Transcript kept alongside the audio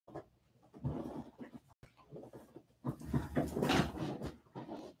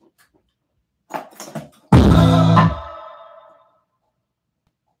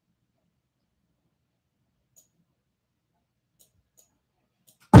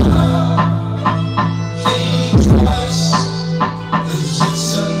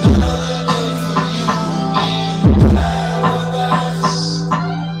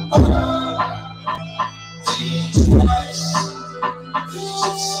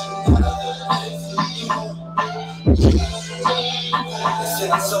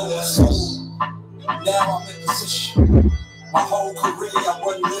said I sold my soul. Now I'm in position. My whole career I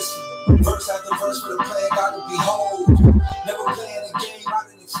wasn't listening. Verse after verse for the plan, gotta be whole. Never playing a game, I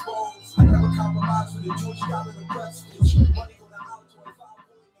didn't expose. I never compromise with the George, got in the press. Money on the out, 25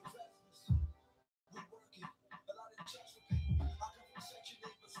 million investments. We working, a lot of checks to pay. I come from section 8,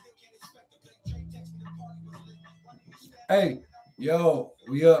 but still can't expect to play. Drake text me the party was lit. Hey, yo,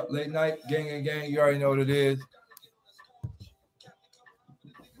 we up late night, gang and gang. You already know what it is.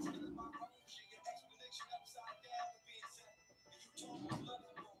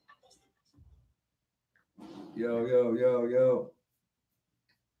 Yo.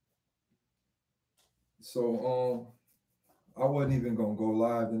 So I wasn't even gonna go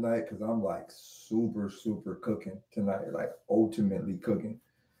live tonight because I'm like super cooking tonight, like ultimately cooking.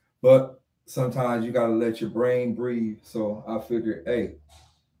 But sometimes you gotta let your brain breathe. So I figured, hey,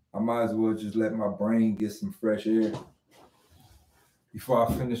 I might as well just let my brain get some fresh air before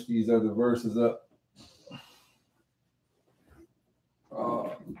I finish these other verses up.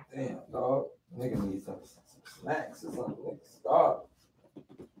 Oh damn, dog. Nigga needs some snacks or something. Stop.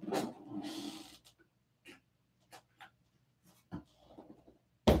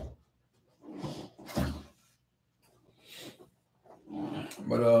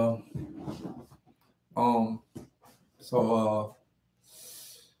 But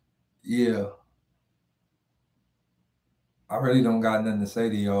yeah, I really don't got nothing to say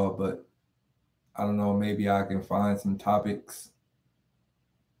to y'all, but I don't know, maybe I can find some topics.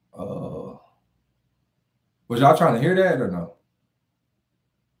 Was y'all trying to hear that or no?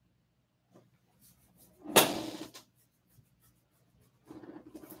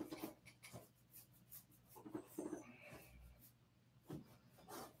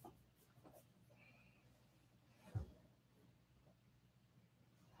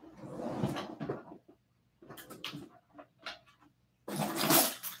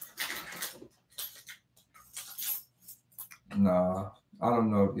 Nah, I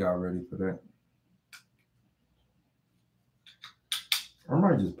don't know if y'all ready for that. I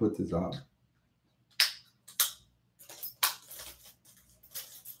might just put this out.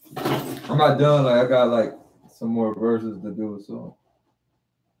 I'm not done. Like I got like some more verses to do, so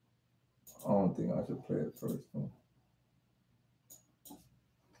I don't think I should play it first. Though.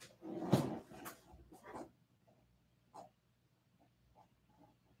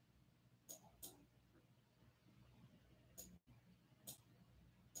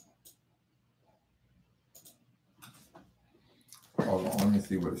 Hold on, let me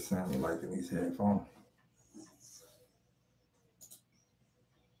see what it sounds like in these headphones.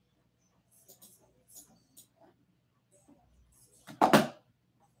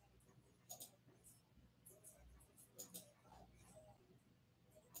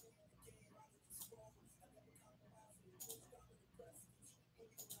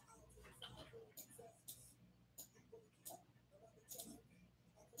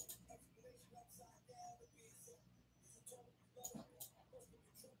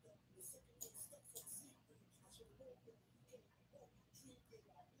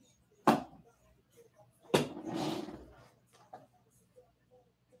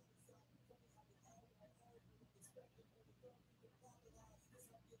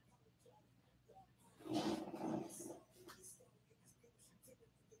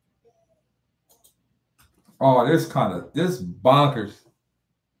 Oh, this bonkers.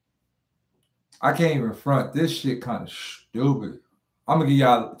 I can't even front. This shit kind of stupid. I'm gonna give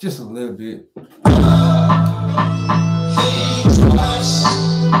y'all just a little bit.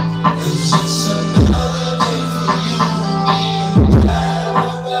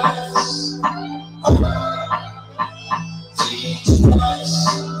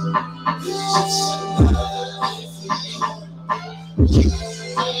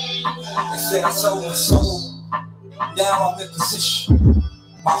 Said I sold my soul. Now I'm in position.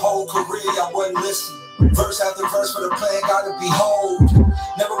 My whole career I wasn't listening. Verse after verse for the plan, gotta be whole.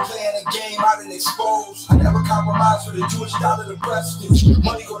 Never playing a game, I didn't expose. I never compromise for the Jewish dollar, the prestige.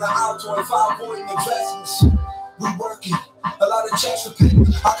 Money go to out, 25 void investments. We working, a lot of checks to pay.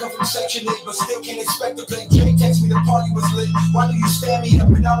 I come from section 8, but still can't expect to play. Drake text me the party was lit. Why do you stand me up?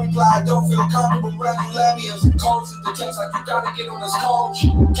 And I reply, I don't feel comfortable around you lamias. Calls in the text like you gotta get on this coach.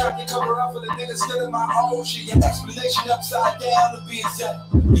 Captain cover up for the niggas still in my old shit. Your explanation upside down to be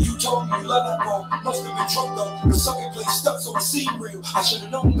exact. You told me you love that bro. Must have been drunk though. The sucking place stuck so it seemed real. I should have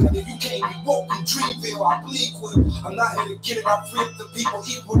known better. You can't be woke in Dreamville. I bleed quick. I'm not here to get it. I free up the people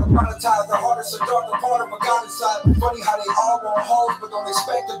equal to monetize the hardest and darker part of a God inside. Funny how they all want hoes, but don't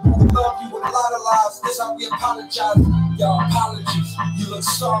expect to love you with a lot of lies. This how we apologize. Your apologies, you look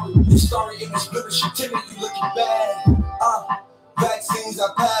sorry. Your story in this blemish, you timid, you looking bad. Vaccines I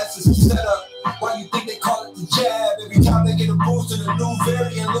pass is a setup. Why you think they call it the jab? Every time they get a boost in a new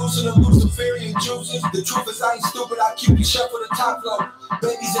variant, losing them Luciferian juices. The truth is I ain't stupid, I keep you shut for the top flow.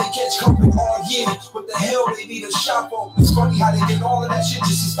 Babies ain't catch COVID all year. What the hell they need a shop for? It's funny how they get all of that shit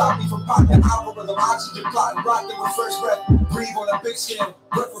just to stop me from popping algorithm, oxygen plotting, rocking with first breath. Breathe on a big scale,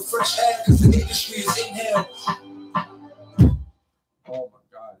 breath with fresh air, cause the industry is inhale. Oh my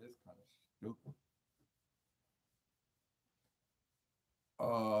God, this kind of stupid.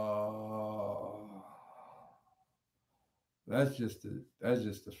 That's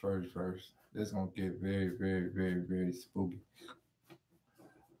just the first verse. It's gonna get very, very, very, very spooky.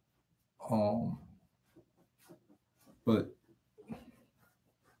 But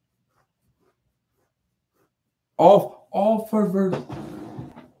all first verse.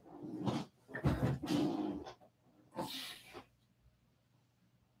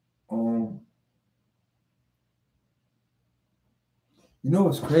 You know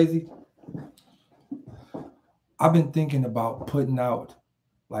what's crazy? I've been thinking about putting out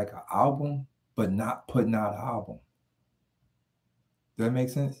like an album, but not putting out an album. Does that make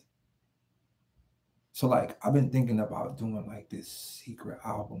sense? So like I've been thinking about doing like this secret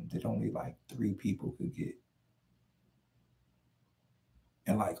album that only like 3 people could get.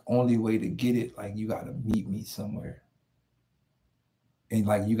 And like only way to get it, like you gotta meet me somewhere. And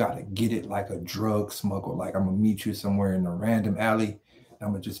like you gotta get it like a drug smuggler. Like I'm gonna meet you somewhere in a random alley. And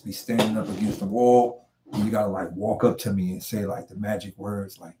I'm gonna just be standing up against the wall. And you gotta like walk up to me and say like the magic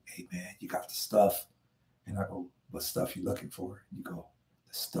words, like, "Hey man, you got the stuff." And I go, "What stuff you looking for?" And you go,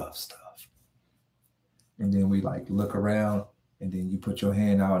 "The stuff." And then we like look around, and then you put your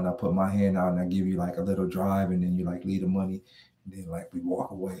hand out and I put my hand out and I give you like a little drive, and then you like leave the money, and then like we walk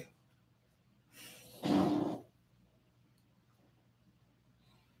away.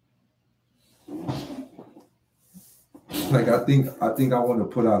 Like I think I want to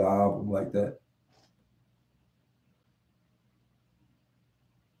put out an album like that.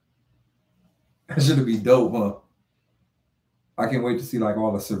 That should be dope, huh? I can't wait to see like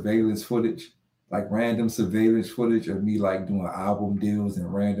all the surveillance footage, like random surveillance footage of me like doing album deals in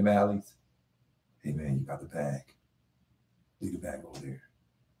random alleys. Hey man, you got the bag. Leave the bag over there.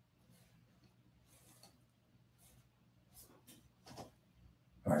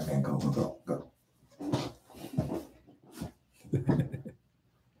 All right, man, go.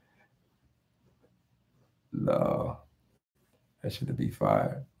 No, that should be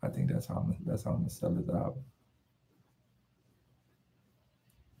fire. I think that's how I'm gonna sell this album.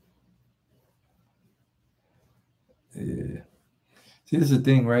 Yeah. See, this is the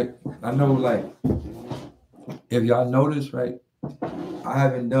thing, right? I know, like, if y'all notice, right? I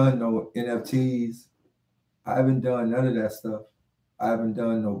haven't done no NFTs. I haven't done none of that stuff. I haven't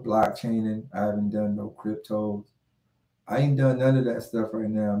done no blockchaining. I haven't done no cryptos. I ain't done none of that stuff right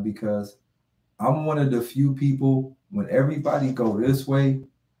now because I'm one of the few people, when everybody go this way,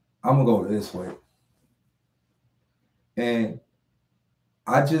 I'm gonna go this way. And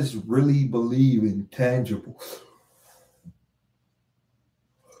I just really believe in tangibles.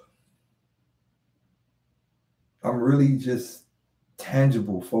 I'm really just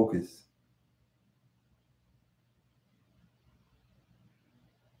tangible focused.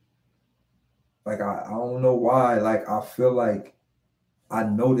 Like I don't know why. Like I feel like I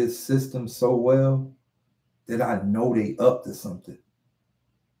know this system so well that I know they up to something.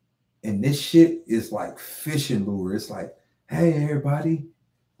 And this shit is like fishing lure. It's like, hey everybody,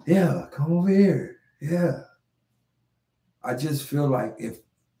 yeah, come over here. Yeah. I just feel like if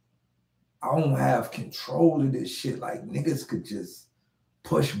I don't have control of this shit, like niggas could just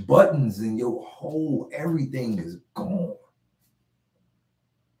push buttons and your whole everything is gone.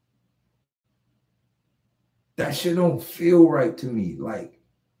 That shit don't feel right to me. Like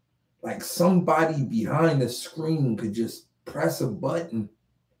somebody behind the screen could just press a button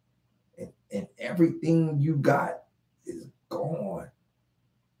and everything you got is gone.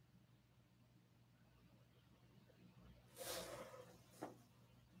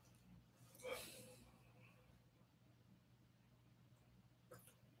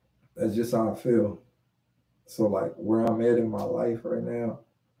 That's just how I feel. So like where I'm at in my life right now,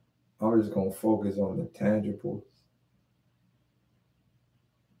 I'm just gonna focus on the tangibles.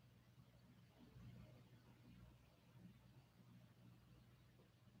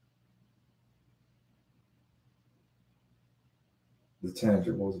 The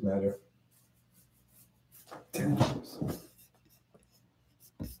tangibles matter. Tangibles.